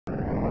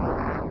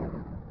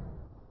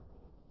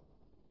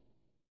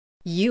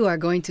You are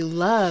going to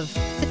love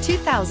the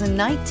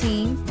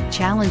 2019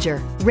 Challenger.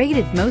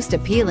 Rated most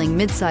appealing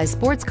midsize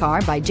sports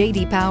car by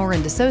J.D. Power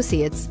and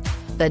Associates,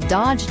 the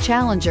Dodge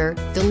Challenger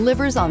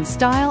delivers on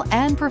style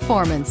and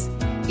performance.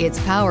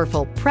 It's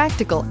powerful,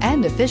 practical,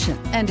 and efficient,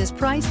 and is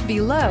priced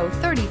below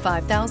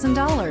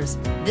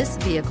 $35,000. This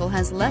vehicle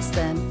has less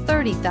than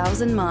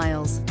 30,000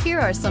 miles. Here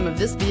are some of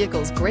this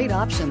vehicle's great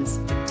options: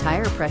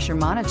 tire pressure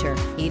monitor,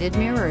 heated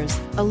mirrors,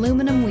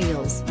 aluminum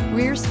wheels,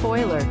 rear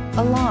spoiler,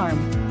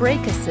 alarm,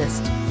 brake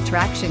assist,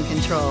 traction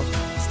control,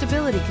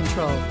 stability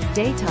control,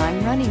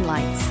 daytime running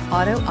lights,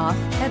 auto-off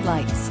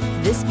headlights.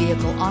 This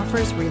vehicle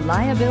offers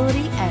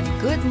reliability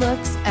and good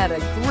looks at a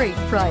great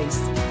price.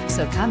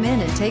 So come in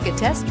and take a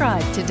test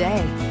drive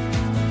today.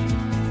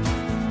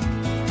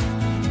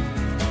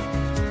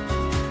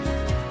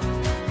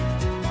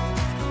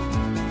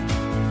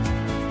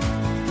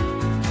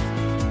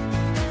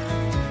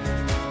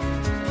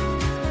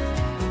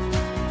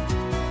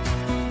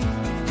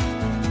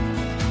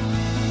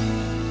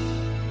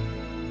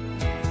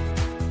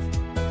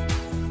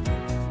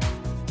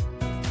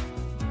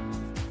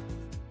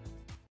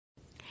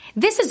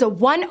 This is a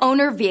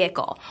one-owner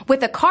vehicle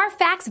with a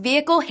Carfax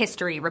Vehicle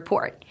History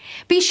Report.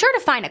 Be sure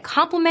to find a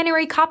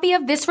complimentary copy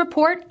of this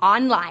report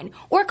online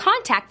or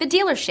contact the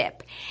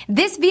dealership.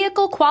 This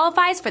vehicle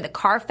qualifies for the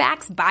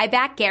Carfax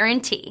Buyback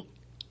Guarantee.